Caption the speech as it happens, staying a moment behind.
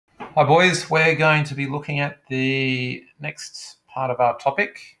Hi boys, we're going to be looking at the next part of our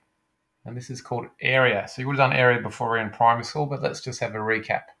topic, and this is called area. So you would have done area before we were in primary school, but let's just have a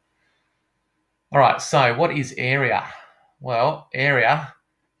recap. All right, so what is area? Well, area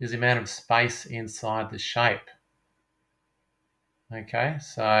is the amount of space inside the shape. Okay,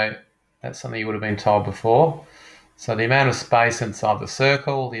 so that's something you would have been told before. So the amount of space inside the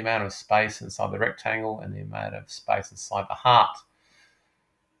circle, the amount of space inside the rectangle, and the amount of space inside the heart.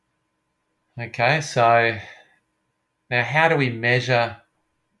 Okay, so now how do we measure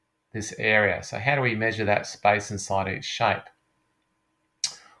this area? So how do we measure that space inside each shape?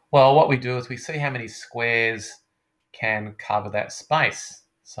 Well, what we do is we see how many squares can cover that space.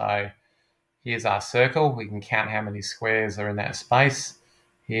 So here's our circle. We can count how many squares are in that space.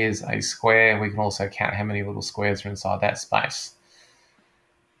 Here's a square. We can also count how many little squares are inside that space.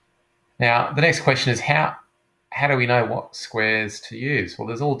 Now, the next question is how do we know what squares to use? Well,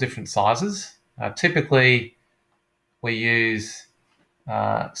 there's all different sizes. Typically, we use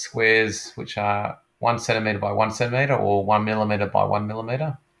squares which are 1 centimetre by 1 centimetre, or 1 millimetre by 1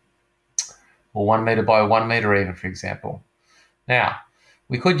 millimetre, or 1 metre by 1 metre even, for example. Now,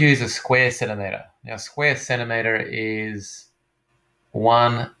 we could use a square centimetre. Now, square centimetre is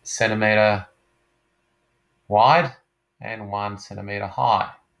 1 centimetre wide and 1 centimetre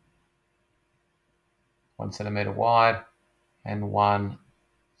high. 1 centimetre wide and 1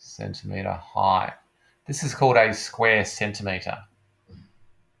 centimetre high. This is called a square centimetre.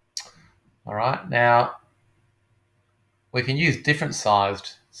 All right, now we can use different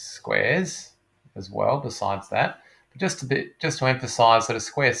sized squares as well besides that. But just to emphasize that a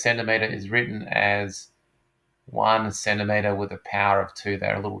square centimetre is written as 1 centimetre with a power of 2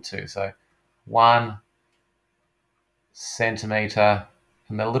 there, a little 2. So 1 centimetre,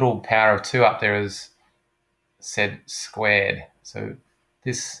 and the little power of 2 up there is said squared. So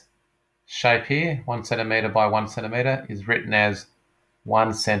this shape here, 1 centimetre by 1 centimetre, is written as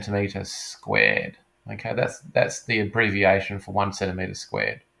 1 centimetre squared. Okay, that's the abbreviation for 1 centimetre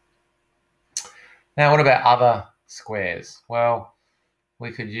squared. Now, what about other squares? Well,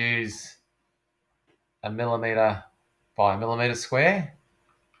 we could use a millimetre by a millimetre square,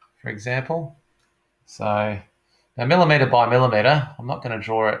 for example. So, now millimetre by millimetre, I'm not going to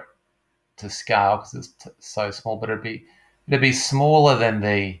draw it to scale because it's so small, but it'd be smaller than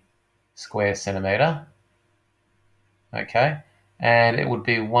the square centimetre. Okay, and it would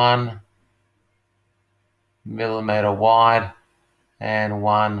be 1 millimetre wide and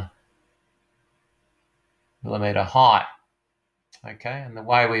 1 millimetre high. Okay, and the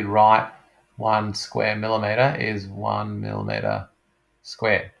way we write 1 square millimetre is 1 millimetre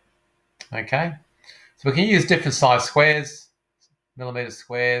squared. Okay, so we can use different size squares, millimetre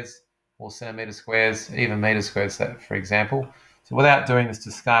squares or centimetre squares, even metre squares, for example. So without doing this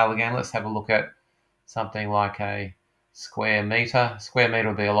to scale again, let's have a look at something like a square metre. Square metre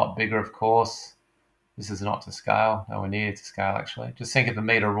will be a lot bigger, of course. This is not to scale, nowhere near to scale actually. Just think of a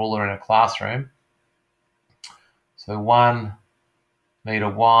metre ruler in a classroom. So 1 metre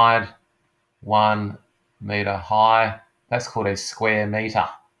wide, 1 metre high. That's called a square metre.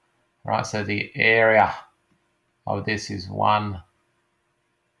 Right, so the area of this is 1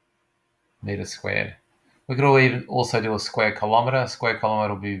 metre squared. We could also do a square kilometre. A square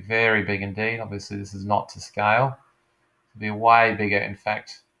kilometre will be very big indeed. Obviously, this is not to scale. It'll be way bigger, in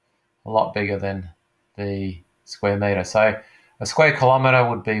fact, a lot bigger than the square metre. So a square kilometre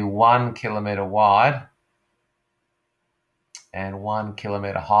would be 1 kilometre wide and 1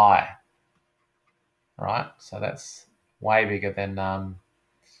 kilometre high. Right, so that's way bigger than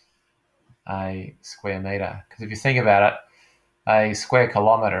a square metre. Because if you think about it, a square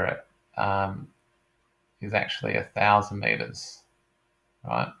kilometre is actually 1,000 metres,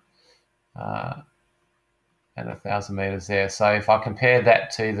 right? And 1,000 metres there. So if I compare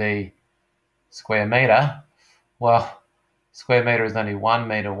that to the square metre, well, square metre is only 1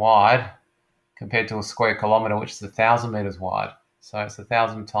 metre wide compared to a square kilometre, which is 1,000 metres wide. So it's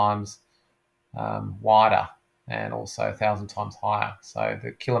 1,000 times wider and also 1,000 times higher. So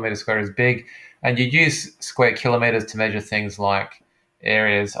the kilometre square is big, and you use square kilometres to measure things like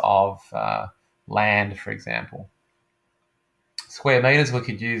areas of land, for example. Square metres, we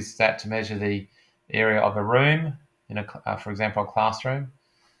could use that to measure the area of a room, for example, a classroom.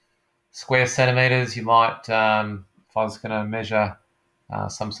 Square centimetres, you might, if I was going to measure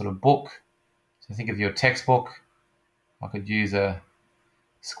some sort of book, so think of your textbook, I could use a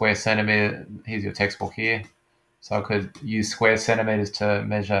square centimetre. Here's your textbook here. So I could use square centimetres to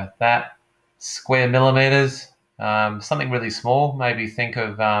measure that. Square millimetres, something really small. Maybe think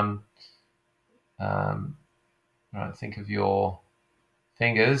of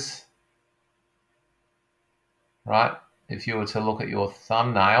fingers, right? If you were to look at your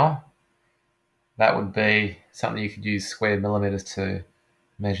thumbnail, that would be something you could use square millimeters to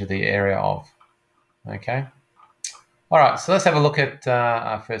measure the area of. Okay. All right, so let's have a look at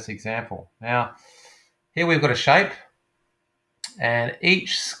our first example. Now, here we've got a shape, and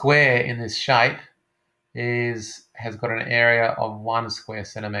each square in this shape has got an area of 1 square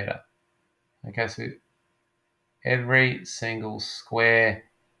centimeter. Okay, so every single square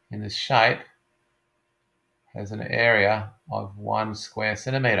in this shape has an area of 1 square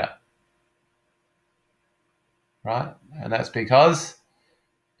centimeter, right? And that's because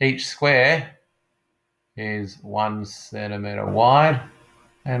each square is 1 centimeter wide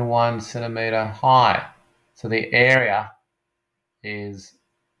and 1 centimeter high. So the area is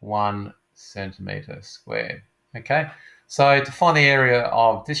 1 centimeter squared. Okay, so to find the area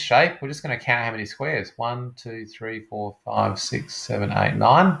of this shape, we're just going to count how many squares. 1, 2, 3, 4, 5, 6, 7, 8,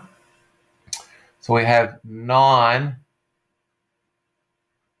 9. So we have 9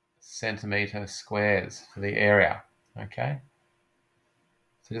 centimeter squares for the area. Okay,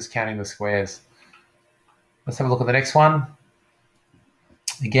 so just counting the squares. Let's have a look at the next one.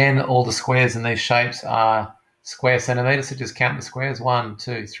 Again, all the squares in these shapes are square centimeters, so just count the squares. 1,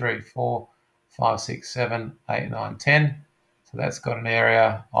 2, 3, 4, 5, 6, 7, 8, 9, 10. So that's got an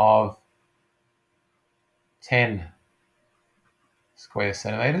area of 10 square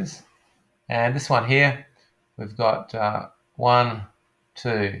centimeters. And this one here, we've got 1,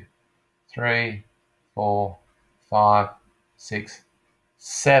 2, 3, 4, 5, 6,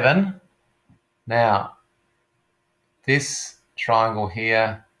 7. Now, this triangle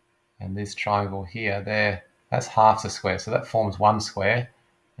here and this triangle here, that's half the square. So that forms 1 square.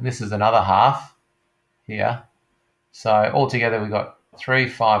 And this is another half here. So altogether we've got 3,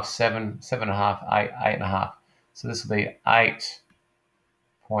 5, 7, 7.5, 8, 8.5. So this will be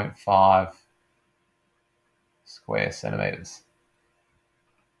 8.5 square centimeters.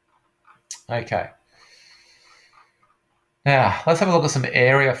 Okay. Now, let's have a look at some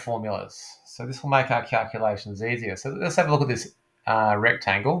area formulas. So this will make our calculations easier. So let's have a look at this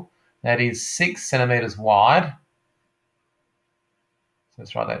rectangle. That is 6 centimeters wide. So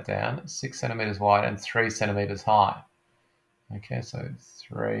let's write that down. 6 centimeters wide and 3 centimeters high. Okay, so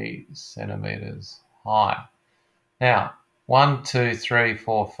 3 centimeters high. Now, 1, 2, 3,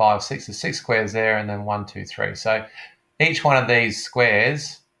 4, 5, 6. There's 6 squares there, and then 1, 2, 3. So each one of these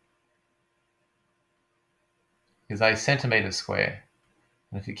squares is a centimeter square.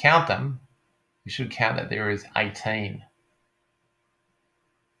 And if you count them, you should count that there is 18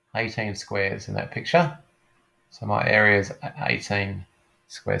 squares in that picture. So my area is 18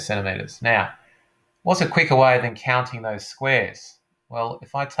 square centimeters. Now, what's a quicker way than counting those squares? Well,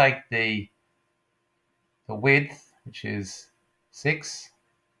 if I take the width, which is 6,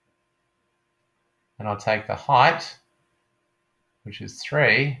 and I'll take the height, which is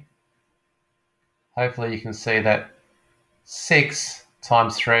 3, hopefully you can see that 6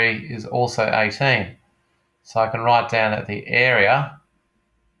 times 3 is also 18. So I can write down that the area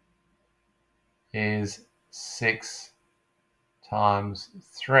is 6 times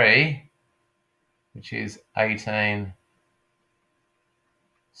 3, which is 18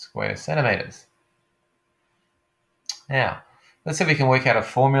 square centimeters. Now, let's see if we can work out a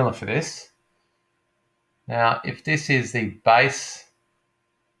formula for this. Now, if this is the base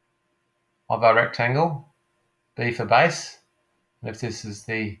of our rectangle, B for base, and if this is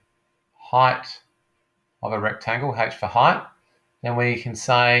the height of a rectangle, H for height, then we can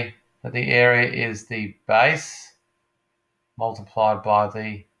say that the area is the base multiplied by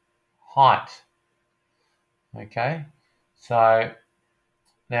the height. Okay, so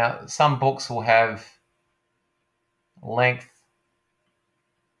now some books will have length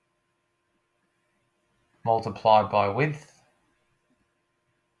multiplied by width,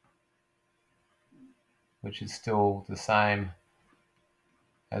 which is still the same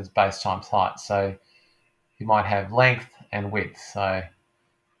as base times height. So you might have length and width. So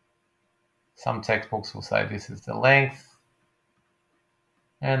some textbooks will say this is the length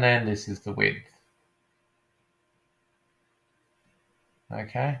and then this is the width.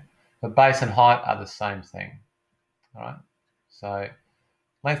 Okay, the base and height are the same thing. All right, so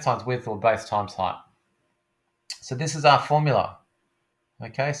length times width or base times height. So this is our formula.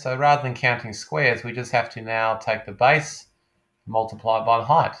 Okay, so rather than counting squares, we just have to now take the base and multiply it by the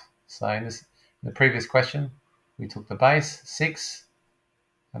height. So in the previous question, we took the base, 6,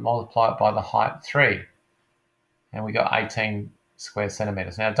 and multiply it by the height, 3. And we got 18 square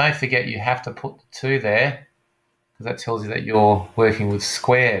centimeters. Now, don't forget you have to put the 2 there, because that tells you that you're working with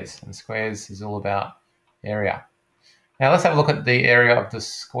squares, and squares is all about area. Now let's have a look at the area of the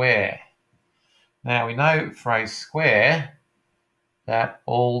square. Now we know for a square that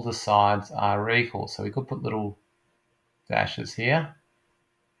all the sides are equal. So we could put little dashes here.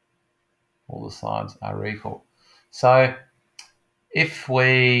 All the sides are equal. So if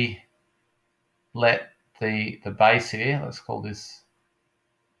we let the base here, let's call this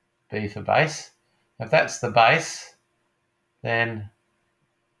B for base. If that's the base, then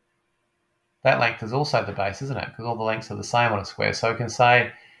that length is also the base, isn't it? Because all the lengths are the same on a square. So we can say,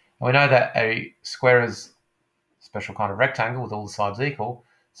 and we know that a square is a special kind of rectangle with all the sides equal.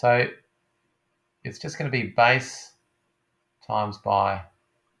 So it's just going to be base times by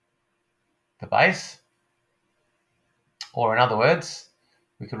the base. Or in other words,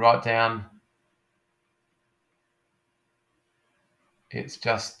 we could write down it's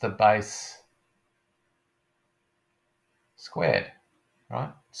just the base squared,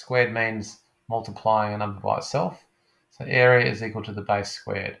 right? Squared means multiplying a number by itself. So area is equal to the base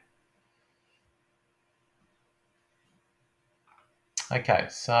squared. Okay,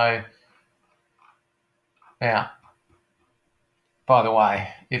 so now, by the way,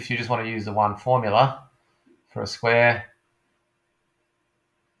 if you just want to use the one formula for a square,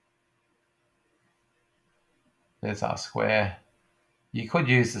 there's our square. You could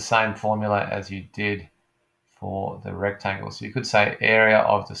use the same formula as you did for the rectangle. So you could say area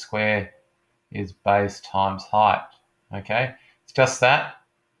of the square is base times height. Okay, it's just that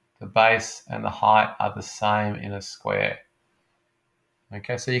the base and the height are the same in a square.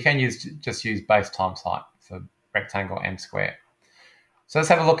 Okay, so you can just use base times height for rectangle and square. So let's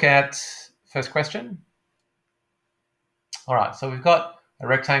have a look at first question. All right, so we've got a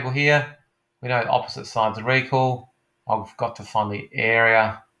rectangle here. We know the opposite sides are equal. I've got to find the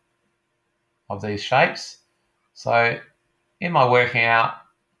area of these shapes. So in my working out,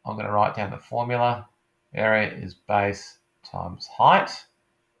 I'm going to write down the formula. Area is base times height.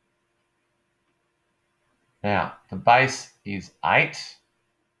 Now, the base is 8.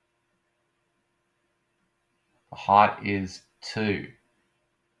 The height is 2.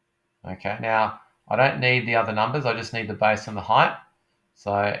 Okay, now I don't need the other numbers. I just need the base and the height.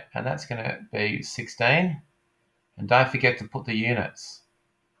 So, and that's going to be 16. And don't forget to put the units.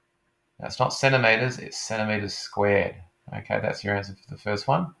 Now, it's not centimeters, it's centimeters squared. Okay, that's your answer for the first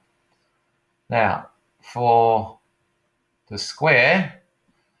one. Now, for the square,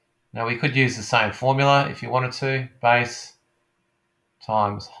 now we could use the same formula if you wanted to. Base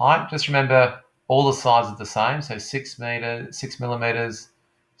times height. Just remember all the sides are the same. So 6 millimeters, 6 millimeters,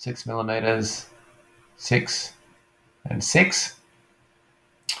 6 and 6.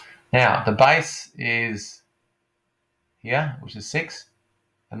 Now, the base is here, which is 6.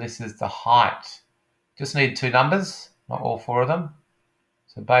 And this is the height. Just need two numbers, not all four of them.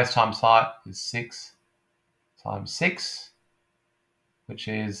 So base times height is 6 times 6, which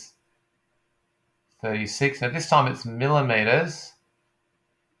is 36. Now this time it's millimeters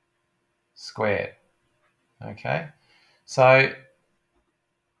squared. Okay, so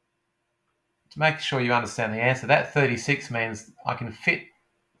to make sure you understand the answer, that 36 means I can fit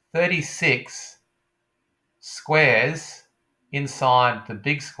 36 squares inside the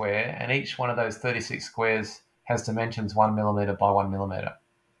big square, and each one of those 36 squares has dimensions 1 millimeter by 1 millimeter.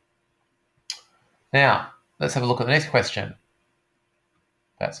 Now, let's have a look at the next question.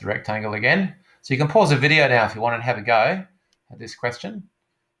 That's the rectangle again. So you can pause the video now if you want to have a go at this question.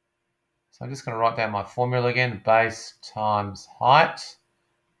 So I'm just going to write down my formula again, base times height.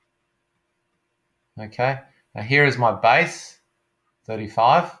 Okay, now here is my base,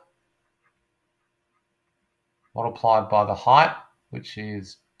 35, multiplied by the height, which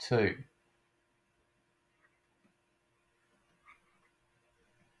is 2.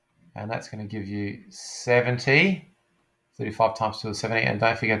 And that's going to give you 70. 35 times 2 is 70. And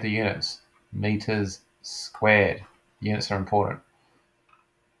don't forget the units. Meters squared. Units are important.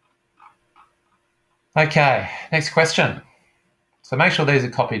 Okay, next question. So make sure these are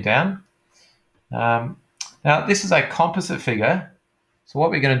copied down. Now, this is a composite figure. So what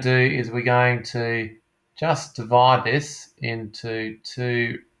we're going to do is we're going to just divide this into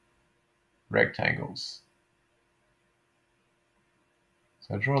two rectangles.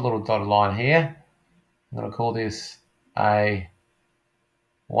 So I draw a little dotted line here. I'm going to call this A1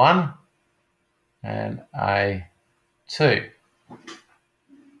 and A2.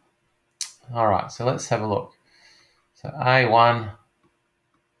 All right, so let's have a look. So A1,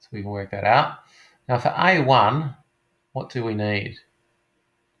 so we can work that out. Now for A1, what do we need?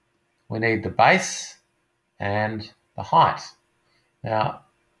 We need the base and the height. Now,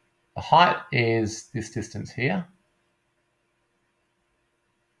 the height is this distance here.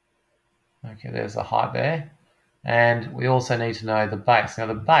 Okay, there's the height there. And we also need to know the base. Now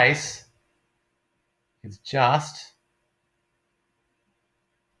the base is just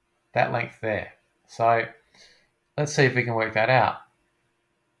that length there. So let's see if we can work that out.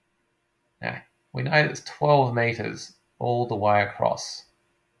 Now, we know it's 12 meters all the way across.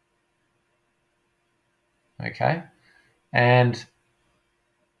 Okay, and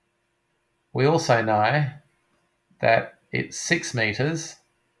we also know that it's 6 meters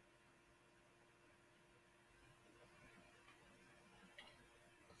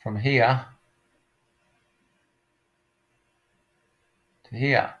from here to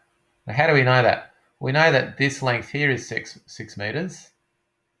here. Now, how do we know that? We know that this length here is 6 meters.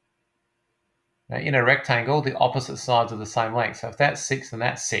 Now, in a rectangle, the opposite sides are the same length. So if that's 6, then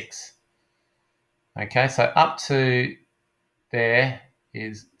that's 6. Okay, so up to there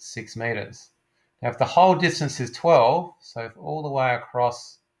is 6 meters. Now, if the whole distance is 12, so if all the way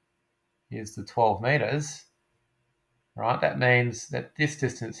across is the 12 meters, right, that means that this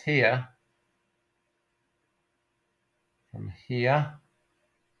distance here, from here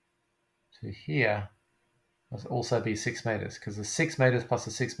to here, must also be 6 meters, because the 6 meters plus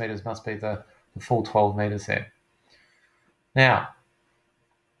the 6 meters must be the full 12 meters there. Now,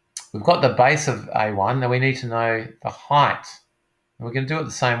 we've got the base of A1, now we need to know the height. And we're going to do it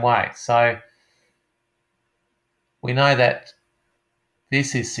the same way. So we know that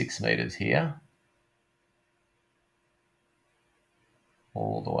this is 6 meters here,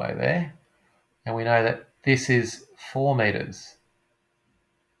 all the way there. And we know that this is 4 meters.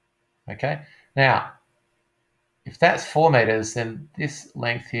 Okay, now, if that's 4 meters, then this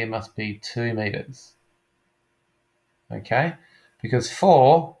length here must be 2 meters. Okay, because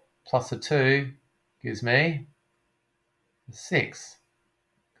 4 plus the 2 gives me 6.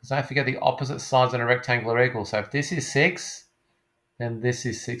 Because don't forget the opposite sides on a rectangle are equal. So if this is 6, then this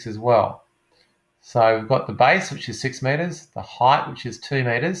is 6 as well. So we've got the base, which is 6 meters, the height, which is 2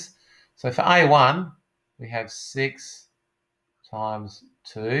 meters. So for A1, we have 6 times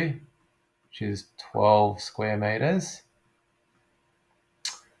 2, which is 12 square meters.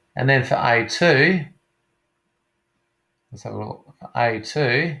 And then for A2, let's have a look. For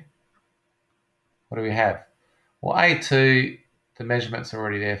A2, what do we have? Well, A2, the measurements are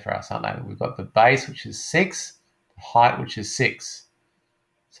already there for us, aren't they? We've got the base, which is 6, the height, which is 6.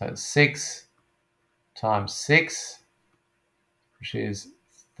 So it's 6 times 6, which is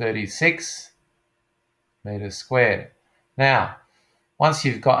 36 meters squared. Now, once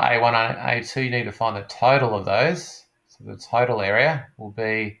you've got A1 and A2, you need to find the total of those. So the total area will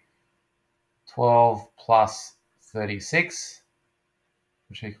be 12 plus 36,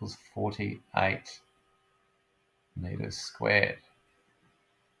 which equals 48 meters squared.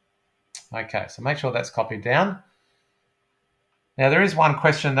 Okay, so make sure that's copied down. Now, there is one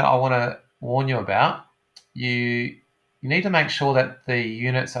question that I want to warn you about. You need to make sure that the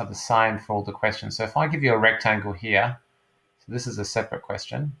units are the same for all the questions. So if I give you a rectangle here, so this is a separate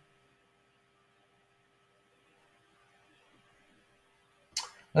question.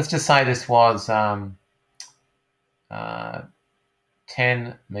 Let's just say this was 10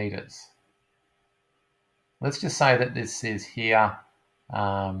 meters. Let's just say that this is here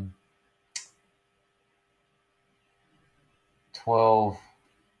 12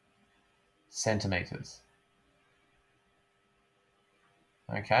 centimeters.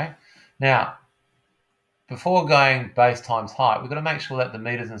 Okay, now before going base times height, we've got to make sure that the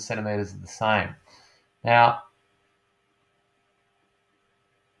meters and centimeters are the same. Now,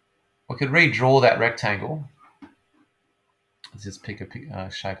 we could redraw that rectangle. Let's just pick a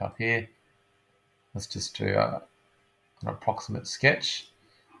shape up here. Let's just do an approximate sketch.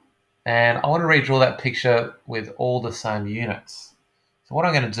 And I want to redraw that picture with all the same units. So what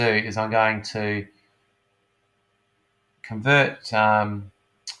I'm going to do is I'm going to convert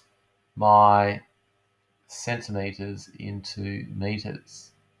my centimeters into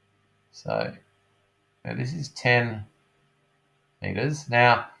meters. So now this is 10 meters.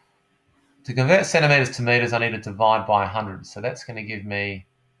 Now, to convert centimeters to meters, I need to divide by 100. So that's going to give me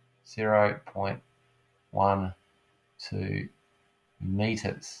 0.12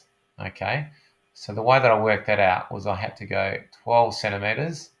 meters. Okay, so the way that I worked that out was I had to go 12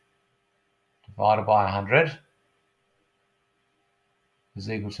 centimeters divided by 100 is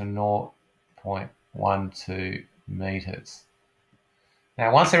equal to 0.12 meters.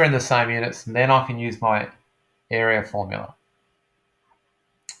 Now, once they're in the same units, then I can use my area formula.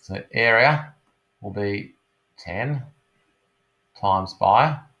 So area will be 10 times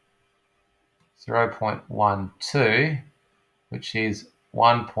by 0.12, which is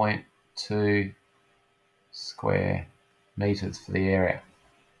 1.2 square meters for the area.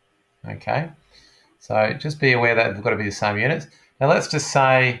 Okay, So just be aware that they've got to be the same units. Now let's just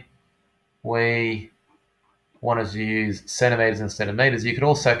say we wanted to use centimetres instead of metres. You could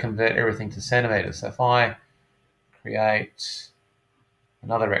also convert everything to centimetres. So if I create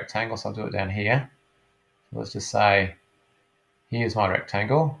another rectangle, so I'll do it down here. So let's just say, here's my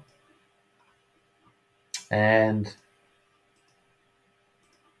rectangle. And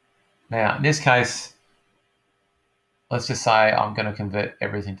now in this case, let's just say I'm going to convert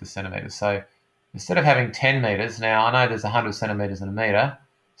everything to centimetres. So instead of having 10 metres, now I know there's 100 centimetres in a metre,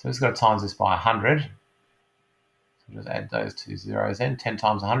 so we've just got to times this by 100. So just add those two zeros in. 10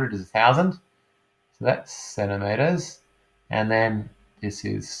 times 100 is 1,000. So that's centimetres. And then this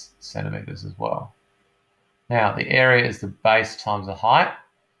is centimetres as well. Now the area is the base times the height.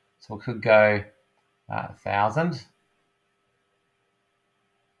 So we could go 1,000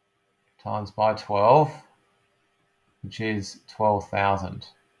 times by 12, which is 12,000.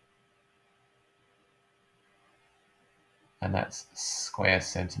 And that's square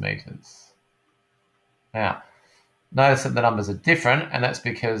centimetres. Now, notice that the numbers are different, and that's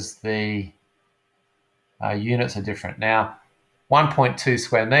because the units are different. Now, 1.2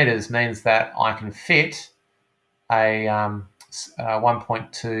 square metres means that I can fit a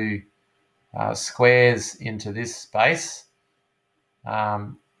 1.2 squares into this space,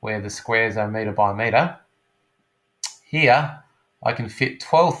 where the squares are metre by metre. Here, I can fit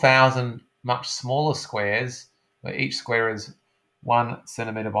 12,000 much smaller squares, where each square is 1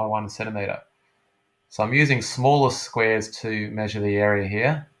 centimetre by 1 centimetre. So I'm using smaller squares to measure the area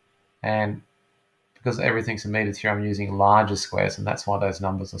here, and because everything's in metres here, I'm using larger squares, and that's why those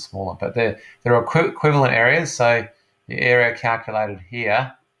numbers are smaller. But they're equivalent areas, so the area calculated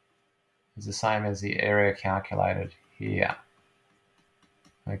here is the same as the area calculated here.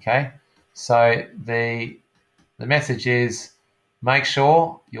 Okay, so the message is, make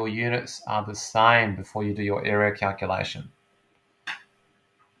sure your units are the same before you do your area calculation.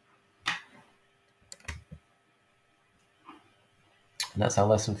 And that's our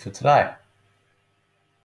lesson for today.